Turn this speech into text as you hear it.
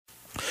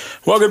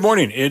Well, good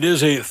morning. It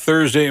is a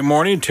Thursday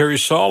morning. Terry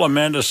Saul,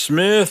 Amanda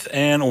Smith,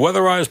 and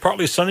weather-wise,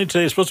 partly sunny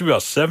today. It's supposed to be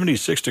about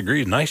 76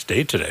 degrees. Nice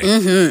day today.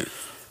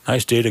 Mm-hmm.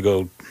 Nice day to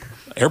go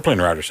airplane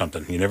ride or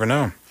something. You never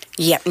know.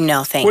 Yep,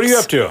 no thanks. What are you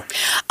up to?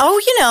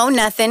 Oh,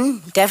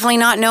 nothing. Definitely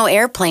not no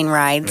airplane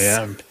rides.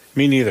 Yeah,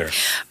 me neither.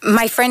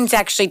 My friends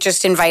actually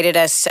just invited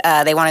us.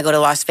 They want to go to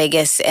Las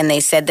Vegas, and they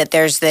said that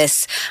there's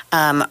this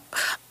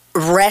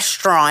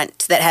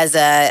restaurant that has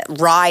a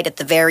ride at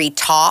the very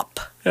top.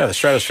 Yeah, the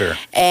Stratosphere.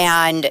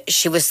 And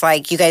she was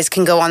like, you guys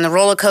can go on the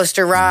roller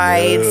coaster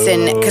rides. No.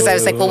 And because I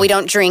was like, well, we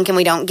don't drink and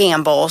we don't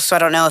gamble, so I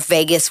don't know if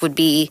Vegas would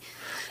be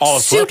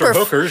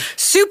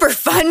super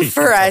fun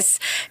for us.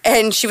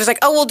 And she was like,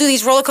 oh, we'll do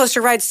these roller coaster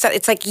rides.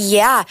 It's like,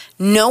 yeah,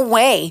 no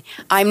way.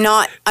 I'm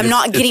not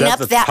getting up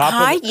that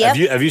high. Yep.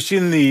 Have you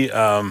seen the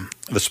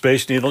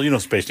Space Needle? You know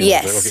Space Needle.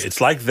 Yes. Okay.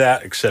 It's like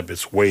that, except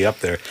it's way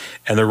up there.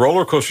 And the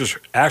roller coasters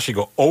actually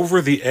go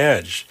over the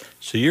edge.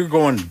 So you're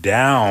going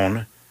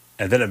down,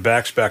 and then it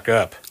backs back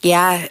up.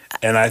 Yeah.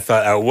 And I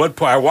thought, at what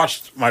point, I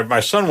watched, my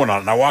son went on,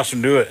 and I watched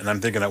him do it, and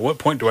I'm thinking, at what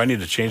point do I need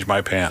to change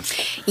my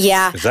pants?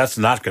 Yeah. Because that's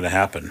not going to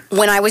happen.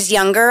 When I was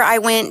younger, I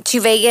went to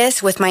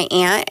Vegas with my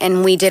aunt,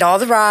 and we did all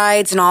the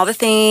rides and all the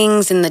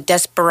things, and the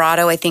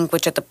Desperado, I think,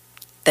 which at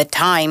the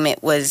time,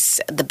 it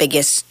was the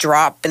biggest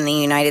drop in the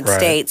United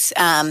States.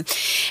 And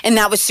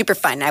that was super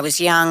fun. I was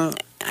young.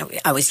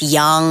 I was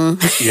young.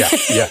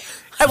 Yeah.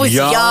 I was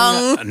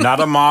young. Not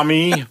a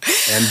mommy,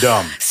 and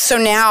dumb. So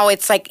now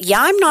it's like,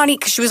 yeah, I'm not,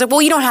 because she was like,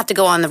 well, you don't have to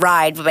go on the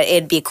ride, but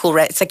it'd be a cool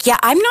ride. It's like, yeah,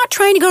 I'm not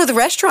trying to go to the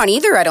restaurant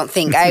either, I don't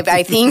think.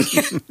 I think,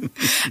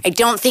 I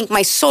don't think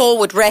my soul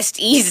would rest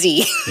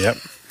easy. Yep.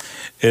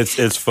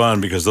 It's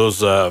fun because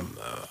those,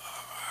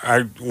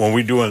 when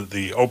we do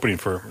the opening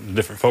for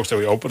different folks that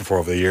we opened for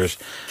over the years,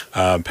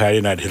 Patty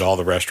and I hit all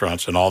the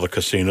restaurants and all the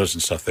casinos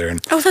and stuff there.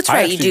 And oh, that's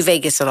right. You do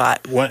Vegas a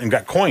lot. Went and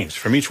got coins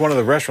from each one of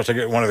the restaurants. I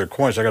get one of their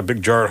coins. I got a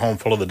big jar at home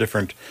full of the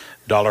different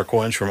dollar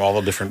coins from all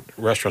the different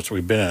restaurants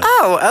we've been in.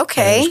 Oh,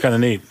 okay. And it's kind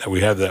of neat that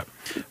we have that.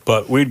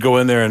 But we'd go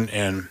in there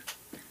and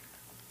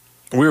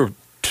we were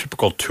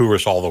typical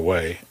tourists all the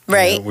way.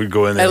 Right. We'd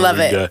go in there. I love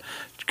it.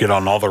 Get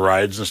on all the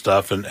rides and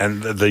stuff. And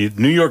the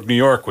New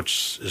York,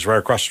 which is right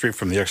across the street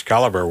from the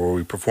Excalibur where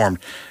we performed,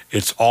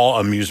 it's all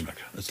amusement.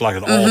 It's like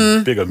an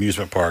all big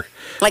amusement park.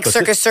 Like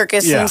Circus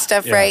and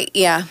stuff, yeah. Right?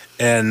 Yeah.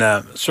 And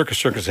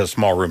Circus has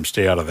small rooms.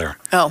 Stay out of there.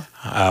 Oh.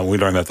 We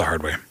learned that the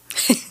hard way.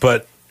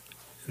 But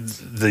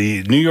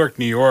the New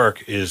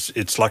York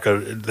it's like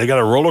they got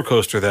a roller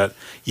coaster that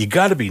you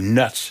got to be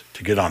nuts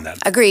to get on that.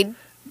 Agreed.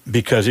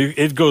 Because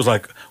it goes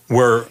like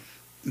where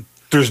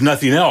there's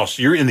nothing else.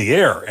 You're in the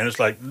air, and it's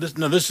like,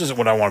 this isn't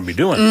what I want to be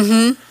doing.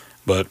 Mm-hmm.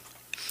 But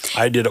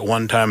I did it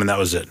one time, and that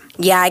was it.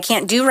 Yeah, I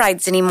can't do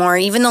rides anymore.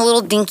 Even the little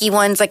dinky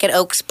ones like at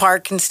Oaks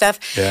Park and stuff,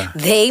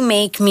 they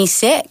make me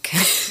sick.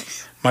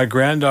 My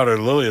granddaughter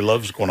Lily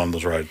loves going on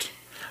those rides.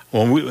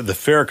 When the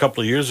fair a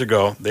couple of years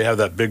ago, they have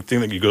that big thing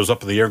that goes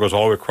up in the air, goes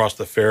all the way across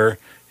the fair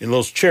in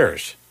those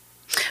chairs.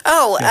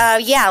 Oh,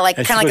 like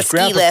kind of like a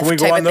ski lift can we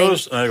go type on of thing?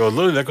 those? And I go,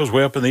 Lily, that goes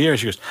way up in the air.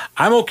 She goes,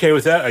 I'm okay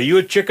with that. Are you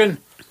a chicken?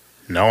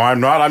 No, I'm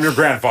not. I'm your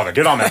grandfather.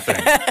 Get on that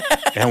thing.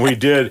 And we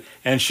did.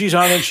 And she's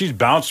on it. She's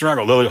bouncing around.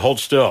 I go, Lily, hold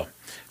still.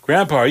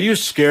 Grandpa, are you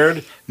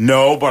scared?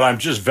 No, but I'm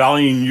just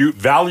valuing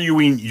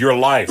your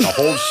life. Now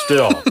hold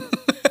still.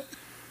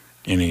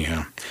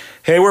 Anyhow.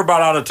 Hey, we're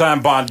about out of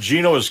time.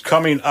 Bongino is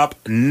coming up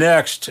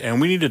next, and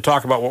we need to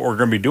talk about what we're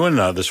going to be doing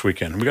this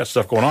weekend. We got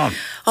stuff going on.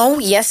 Oh,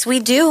 yes, we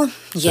do.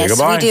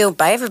 Yes, we do.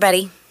 Bye,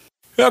 everybody.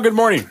 Well, good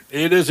morning.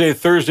 It is a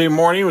Thursday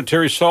morning with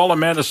Terry Saul,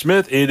 Amanda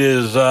Smith. It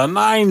is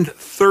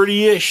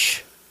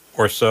 9:30-ish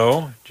or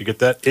so. Did you get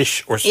that?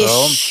 Ish or so.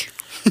 Ish.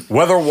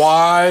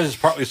 Weather-wise,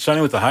 partly sunny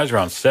with the highs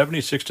around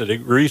 76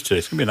 degrees today.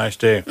 It's going to be a nice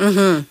day.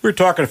 Mm-hmm. We were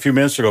talking a few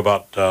minutes ago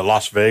about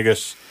Las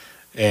Vegas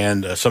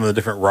and some of the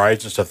different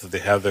rides and stuff that they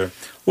have there.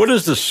 What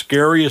is the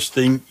scariest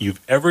thing you've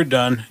ever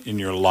done in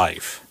your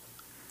life?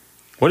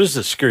 What is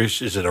the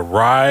scariest? Is it a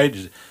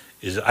ride?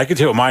 I can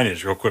tell you what mine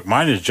is real quick.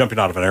 Mine is jumping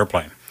out of an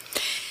airplane.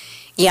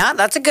 Yeah,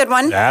 that's a good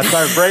one. That's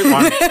a great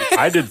one.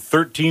 I did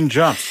 13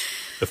 jumps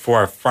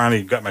before I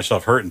finally got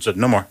myself hurt and said,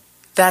 no more.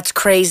 That's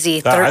crazy.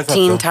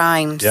 13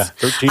 times. Yeah,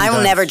 13 times. I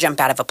will never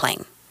jump out of a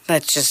plane.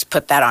 Let's just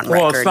put that on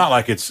record.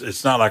 Well,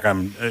 it's not like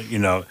I'm,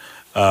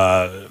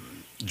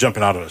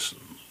 jumping out of a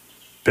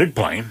big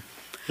plane.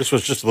 This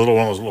was just a little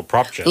one. It was a little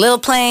prop jet. Little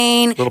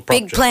plane,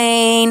 big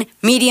plane,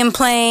 medium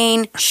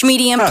plane,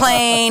 schmedium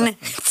plane.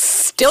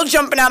 Still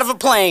jumping out of a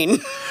plane.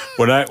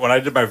 When I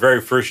did my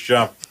very first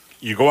jump,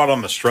 you go out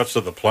on the struts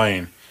of the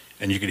plane,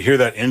 and you could hear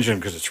that engine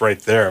because it's right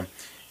there.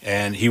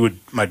 And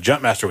my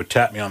jump master would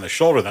tap me on the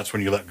shoulder. And that's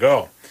when you let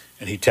go.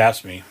 And he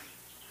taps me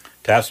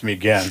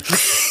again.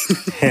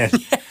 And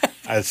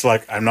it's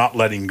like I'm not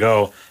letting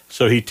go.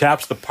 So he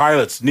taps the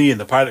pilot's knee,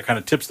 and the pilot kind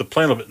of tips the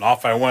plane a little bit, and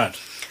off I went.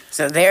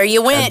 So there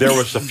you went. And there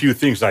was a few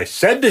things I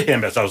said to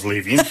him as I was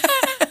leaving,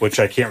 which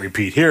I can't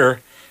repeat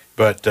here.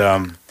 But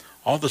all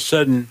of a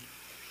sudden,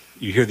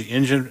 you hear the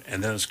engine,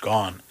 and then it's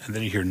gone. And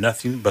then you hear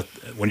nothing. But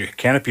when your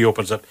canopy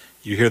opens up,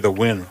 you hear the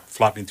wind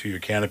flopping through your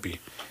canopy.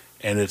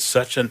 and it's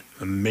such an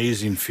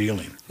amazing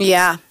feeling.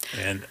 Yeah.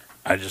 And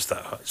I just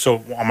thought,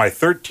 so on my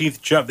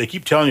 13th jump, they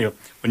keep telling you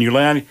when you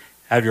land,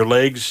 have your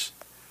legs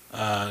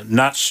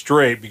not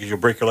straight because you'll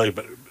break your leg,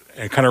 but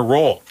and kind of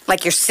roll.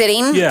 Like you're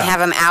sitting, Yeah. have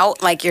them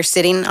out like you're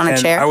sitting on a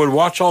And chair. I would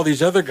watch all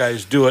these other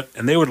guys do it,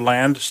 and they would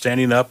land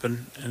standing up,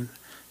 and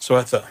so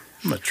I thought,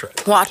 I'm going to try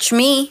it. Watch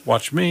me.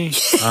 Watch me.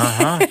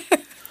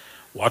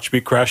 Watch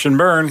me crash and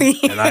burn.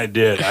 And I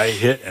did. I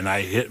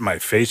hit, my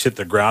face hit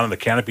the ground, and the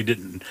canopy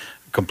didn't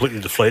completely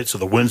deflate, so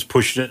the wind's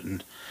pushing it,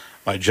 and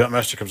my jump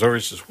master comes over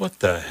and says, what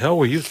the hell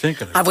were you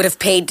thinking? I would have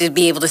paid to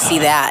be able to see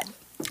that.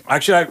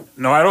 Actually, I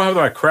don't have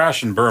my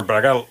crash and burn, but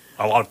I got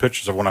a lot of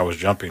pictures of when I was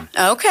jumping.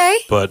 Okay.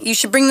 But you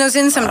should bring those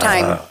in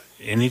sometime.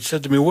 and he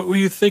said to me, what were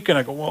you thinking?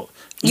 I go, well,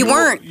 You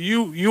weren't.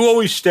 You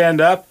always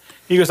stand up.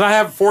 He goes, I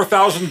have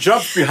 4,000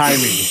 jumps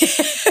behind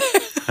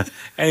me.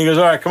 And he goes,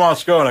 all right, come on,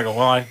 let's go. And I go,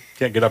 well, I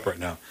can't get up right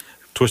now.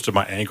 Twisted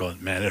my ankle,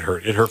 and man, it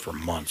hurt. It hurt for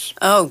months.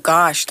 Oh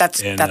gosh,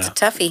 that's a And,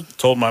 toughie.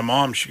 Told my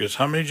mom, she goes,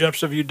 how many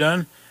jumps have you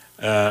done?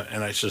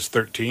 And I says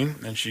 13.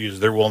 And she goes,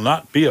 there will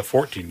not be a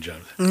 14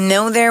 jump.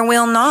 No, there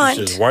will not.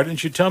 She says, why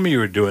didn't you tell me you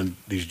were doing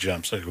these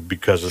jumps? I go,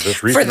 because of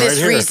this reason For this right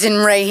here. reason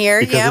right here.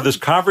 Because Yeah. of this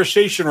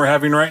conversation we're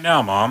having right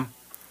now, Mom.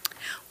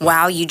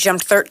 Wow, you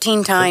jumped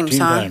 13 times,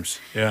 13 huh? times,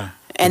 yeah.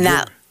 And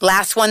that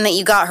last one that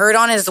you got hurt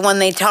on is the one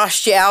they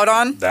tossed you out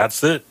on?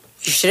 That's it.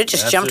 You should have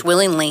just That's jumped it.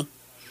 willingly.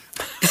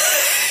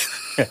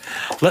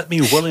 Let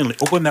me willingly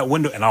open that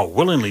window, and I'll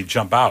willingly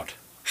jump out.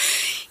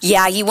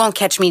 Yeah, you won't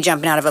catch me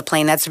jumping out of a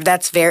plane.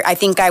 That's very. I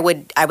think I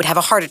would have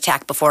a heart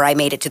attack before I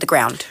made it to the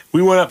ground.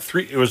 We went up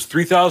it was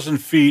 3,000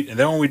 feet, and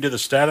then when we did the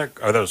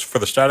static, or that was for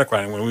the static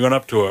line, when we went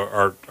up to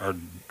our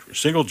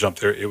single jump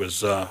there, it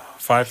was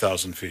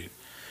 5,000 feet.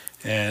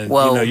 And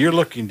Whoa. you're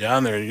looking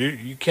down there, and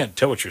you can't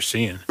tell what you're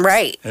seeing.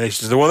 Right. And he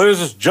says, well, there's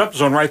this jump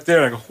zone right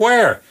there. And I go,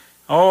 where?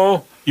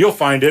 Oh, you'll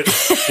find it.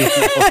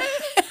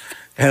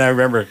 And I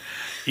remember,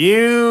 we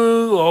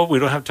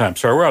don't have time.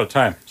 Sorry, we're out of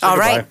time. Say All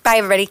goodbye. right. Bye,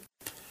 everybody.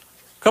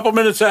 Couple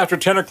minutes after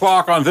 10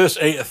 o'clock on this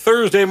a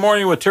Thursday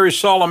morning with Terry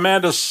Saul,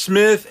 Amanda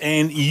Smith,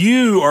 and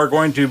you are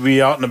going to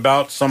be out and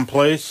about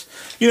someplace.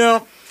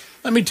 Let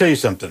me tell you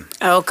something.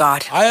 Oh,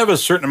 God. I have a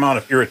certain amount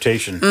of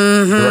irritation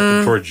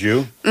directed towards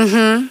you.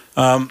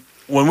 Mm-hmm.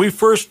 When we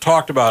first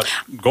talked about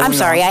going I'm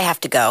sorry, on, I have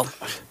to go.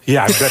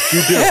 Yeah, I bet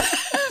you do.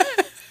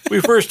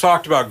 We first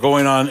talked about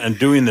going on and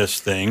doing this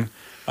thing.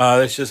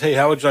 They says, hey,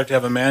 how would you like to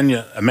have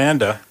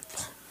Amanda,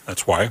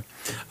 that's why,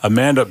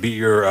 Amanda be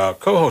your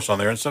co-host on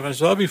there and stuff. I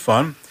said, that'll be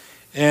fun.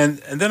 And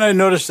then I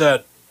noticed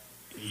that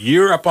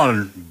you're up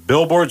on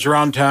billboards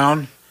around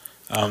town.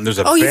 There's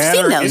a you've seen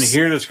banner in those.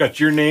 here that's got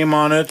your name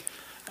on it.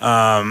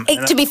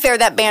 Hey, to be fair,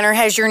 that banner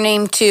has your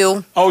name,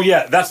 too. Oh,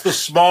 yeah, that's the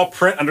small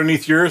print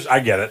underneath yours. I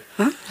get it.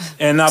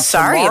 And now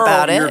Sorry tomorrow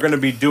about it. you're going to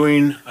be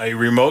doing a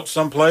remote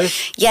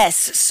someplace. Yes,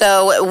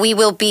 so we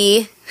will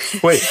be...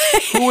 Wait,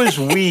 who is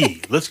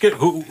we? Let's get,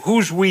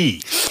 who's we?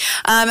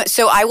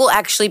 So I will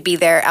actually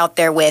be out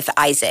there with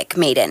Isaac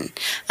Maiden.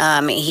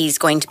 He's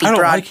going to be I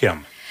don't like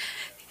him.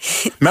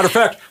 Matter of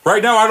fact,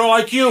 right now I don't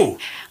like you.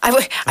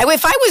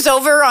 If I was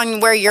over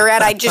on where you're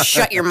at, I'd just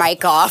shut your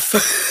mic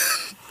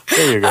off.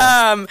 There you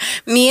go.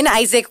 Me and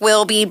Isaac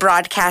will be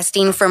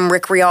broadcasting from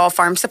Rick Rial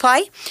Farm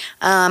Supply.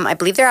 I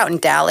believe they're out in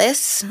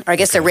Dallas, or I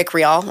guess they're Rick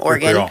Rial,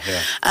 Oregon. Rick Rial,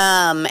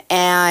 yeah.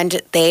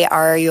 And they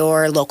are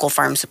your local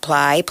farm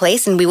supply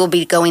place, and we will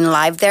be going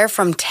live there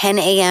from 10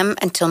 a.m.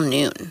 until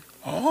noon.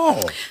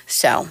 Oh.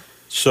 So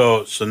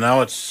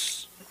now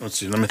it's, let's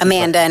see, let me think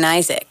Amanda and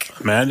Isaac.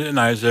 Amanda and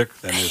Isaac.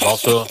 Then there's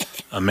also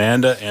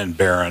Amanda and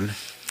Baron.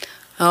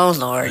 Oh,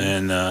 Lord.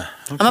 And I'm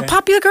a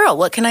popular girl.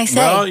 What can I say?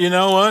 Well, you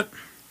know what?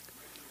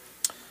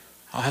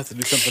 I'll have to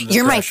do something.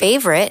 You're my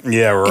favorite.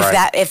 Yeah,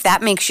 right. If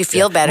that makes you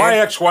feel better. My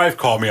ex-wife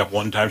called me up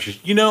one time. She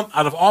said,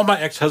 out of all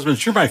my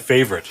ex-husbands, you're my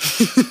favorite.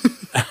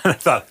 And I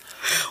thought,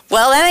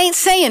 well, that ain't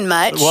saying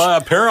much. well,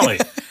 apparently,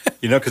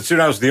 considering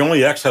I was the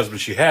only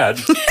ex-husband she had.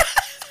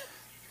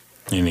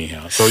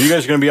 Anyhow, so you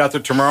guys are going to be out there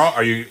tomorrow?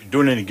 Are you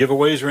doing any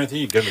giveaways or anything?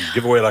 You going to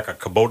give away like a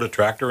Kubota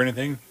tractor or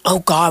anything? Oh,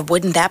 God,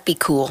 wouldn't that be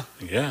cool?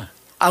 Yeah.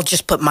 I'll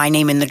just put my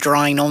name in the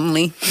drawing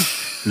only.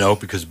 No,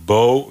 because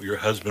Bo, your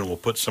husband, will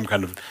put some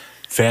kind of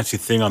fancy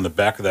thing on the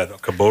back of that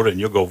Kubota, and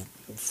you'll go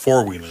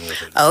four-wheeling with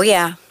it. Oh,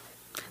 yeah.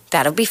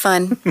 That'll be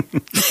fun.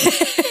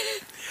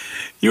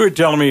 You were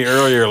telling me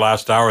earlier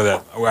last hour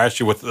that I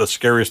asked you what the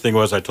scariest thing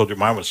was. I told you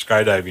mine was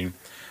skydiving.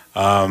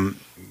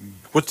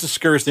 What's the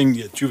scariest thing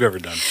that you've ever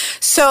done?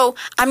 So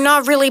I'm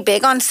not really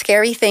big on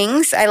scary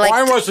things. I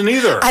wasn't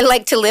either. I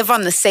like to live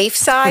on the safe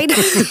side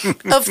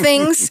of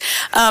things.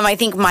 I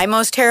think my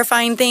most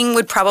terrifying thing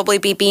would probably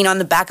be being on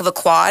the back of a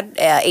quad,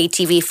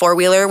 ATV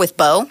four-wheeler with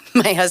Bo,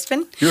 my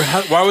husband.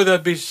 Why would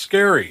that be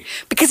scary?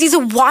 Because he's a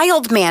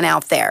wild man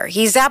out there.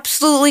 He's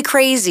absolutely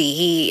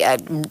crazy.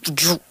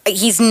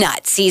 He's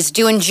nuts. He's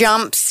doing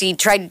jumps. He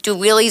tried to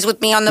do wheelies with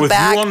me on the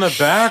back. With you on the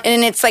back?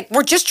 And it's like,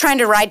 we're just trying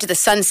to ride to the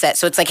sunset.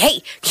 So it's like,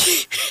 hey,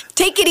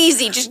 take it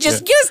easy. Just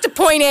get us to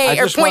point A or point B.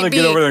 I just want to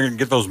get over there and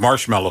get those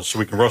marshmallows so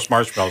we can roast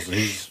marshmallows, and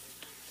he's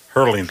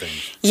hurling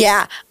things.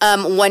 Yeah.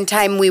 One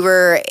time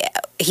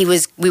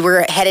we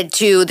were headed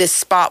to this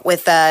spot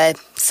with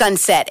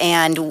sunset,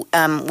 and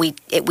we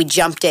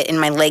jumped it, and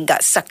my leg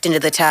got sucked into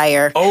the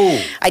tire.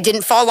 Oh. I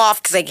didn't fall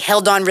off because I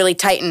held on really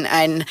tight,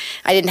 and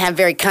I didn't have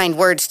very kind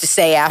words to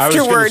say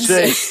afterwards. I was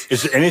going to say,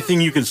 is there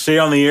anything you can say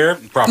on the air?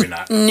 Probably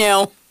not.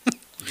 No.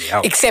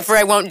 Ouch. Except for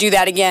I won't do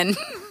that again.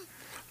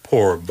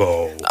 Poor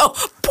Bo.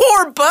 Oh,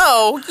 poor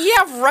Bo.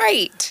 Yeah,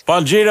 right.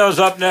 Bongino's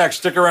up next.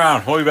 Stick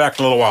around. We'll be back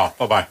in a little while.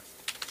 Bye-bye.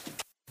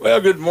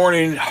 Well, good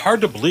morning.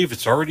 Hard to believe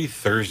it's already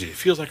Thursday. It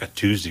feels like a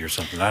Tuesday or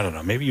something. I don't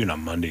know. Maybe even a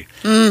Monday.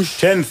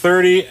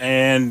 10:30,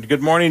 and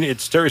good morning.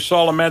 It's Terry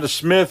Saul, Amanda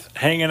Smith,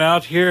 hanging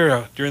out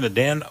here during the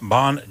Dan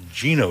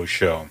Bongino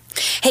Show.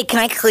 Hey, can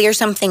I clear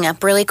something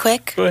up really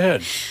quick? Go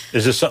ahead.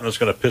 Is this something that's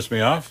going to piss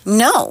me off?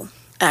 No,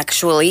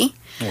 actually.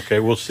 Okay,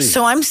 we'll see.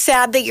 So I'm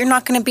sad that you're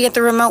not going to be at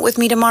the remote with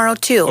me tomorrow,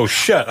 too. Oh,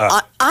 shut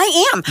up.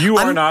 I am. You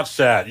are not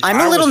sad.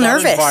 I'm a little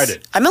nervous.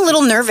 Invited. I'm a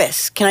little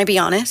nervous. Can I be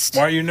honest?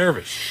 Why are you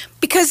nervous?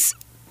 Because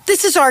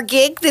this is our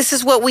gig. This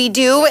is what we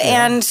do.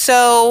 Yeah. And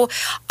so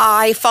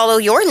I follow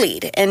your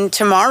lead. And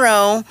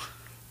tomorrow,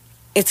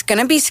 it's going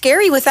to be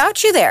scary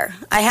without you there.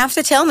 I have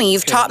to tell me.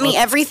 You've taught me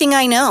everything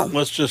I know.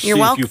 Let's just see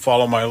if you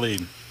follow my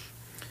lead.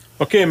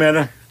 Okay,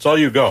 Amanda. It's all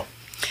you. Go.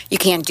 You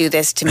can't do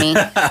this to me.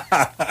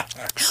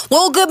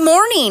 Well, good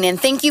morning, and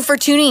thank you for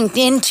tuning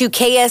in to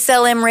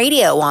KSLM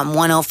Radio on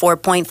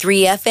 104.3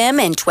 FM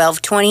and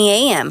 1220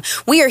 AM.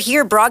 We are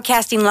here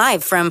broadcasting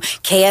live from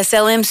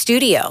KSLM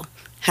Studio.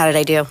 How did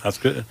I do? That's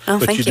good. Oh,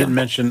 but thank you. Didn't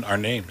mention our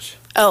names.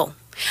 Oh,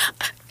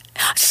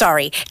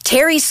 sorry.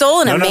 Terry Soul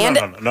and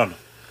Amanda. No.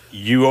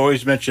 You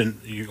always mention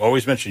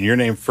your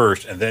name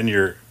first, and then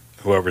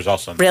whoever's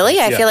also. Really?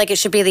 I feel like it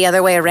should be the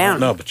other way around.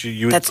 No, but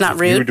you that's not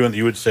rude.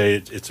 You would say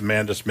it's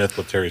Amanda Smith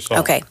with Terry Soul.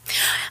 Okay,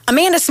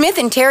 Amanda Smith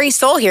and Terry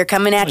Soul here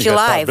coming at you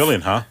live. Top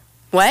billing, huh?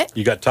 What?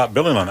 You got top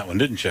billing on that one,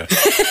 didn't you?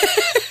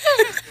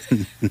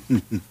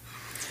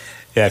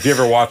 Yeah, if you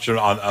ever watch it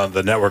on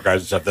the network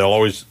guys and stuff, they'll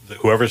always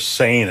whoever's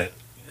saying it,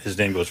 his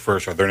name goes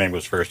first or their name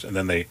goes first, and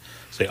then they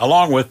say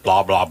along with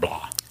blah blah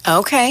blah.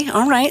 Okay,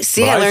 all right.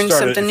 See, I learned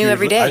something new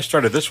every day. I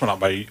started this one out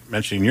by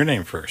mentioning your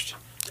name first.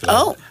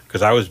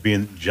 Because I was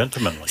being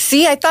gentlemanly.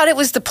 See, I thought it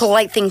was the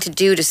polite thing to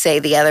do to say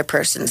the other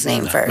person's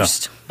name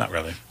first. No, not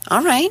really.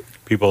 All right.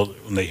 People,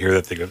 when they hear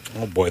that, they go,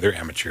 oh boy, they're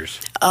amateurs.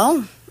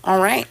 Oh,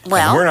 all right.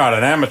 Well, and we're not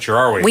an amateur,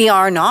 are we? We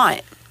are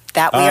not.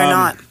 That we are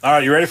not. All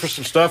right, you ready for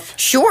some stuff?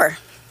 Sure.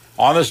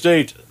 On this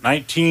date,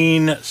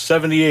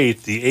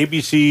 1978, the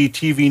ABC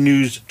TV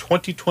News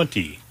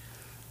 2020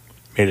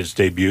 made its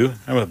debut.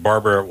 I'm with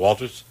Barbara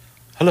Walters.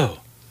 Hello,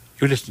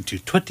 you're listening to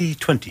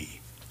 2020.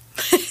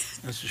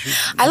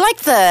 I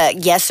like the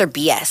yes or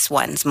BS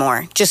ones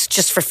more,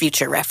 just for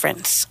future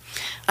reference.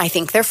 I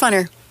think they're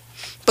funner.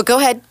 But go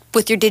ahead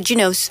with your did you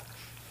knows.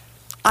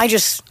 I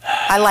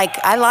like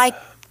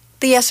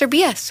the yes or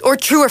BS or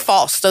true or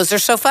false. Those are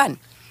so fun.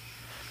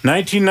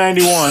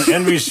 1991,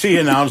 NBC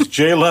announced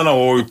Jay Leno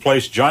will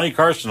replace Johnny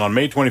Carson on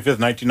May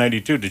 25th,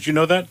 1992. Did you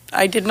know that?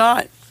 I did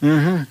not.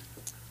 Mm-hmm.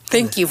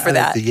 Thank you for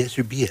that. Like the yes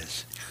or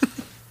BS.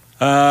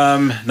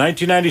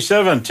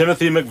 1997,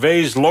 Timothy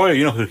McVeigh's lawyer,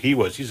 you know who he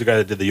was? He's the guy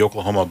that did the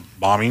Oklahoma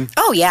bombing.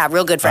 Oh, yeah,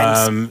 real good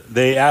friends.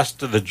 They asked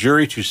the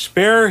jury to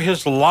spare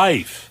his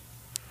life.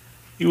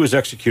 He was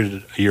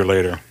executed a year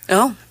later.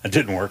 Oh. It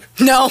didn't work.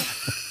 No.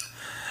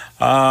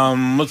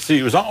 Let's see.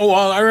 It was.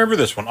 I remember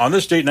this one. On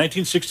this date,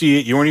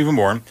 1968, you weren't even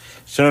born,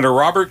 Senator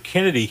Robert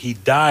Kennedy, he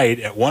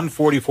died at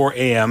 1:44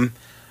 a.m.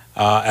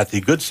 At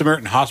the Good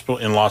Samaritan Hospital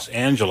in Los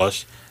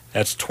Angeles.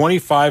 That's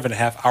 25 and a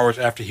half hours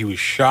after he was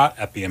shot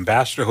at the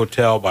Ambassador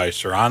Hotel by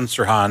Sirhan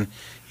Sirhan.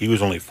 He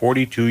was only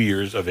 42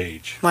 years of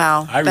age.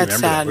 Wow, I remember that's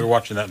sad. that. We were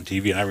watching that on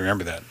TV, and I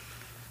remember that.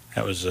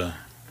 That was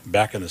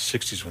back in the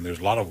 60s when there was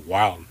a lot of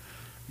wild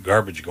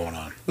garbage going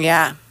on.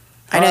 Yeah.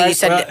 I know you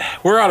said...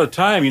 we're out of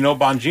time. You know,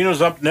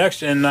 Bongino's up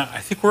next, and I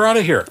think we're out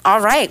of here. All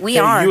right, we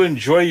are. You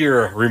enjoy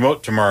your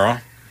remote tomorrow.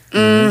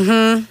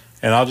 Mm-hmm.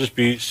 And I'll just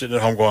be sitting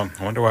at home going,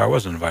 I wonder why I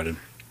wasn't invited.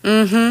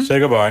 Mm-hmm. Say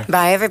goodbye.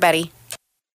 Bye, everybody.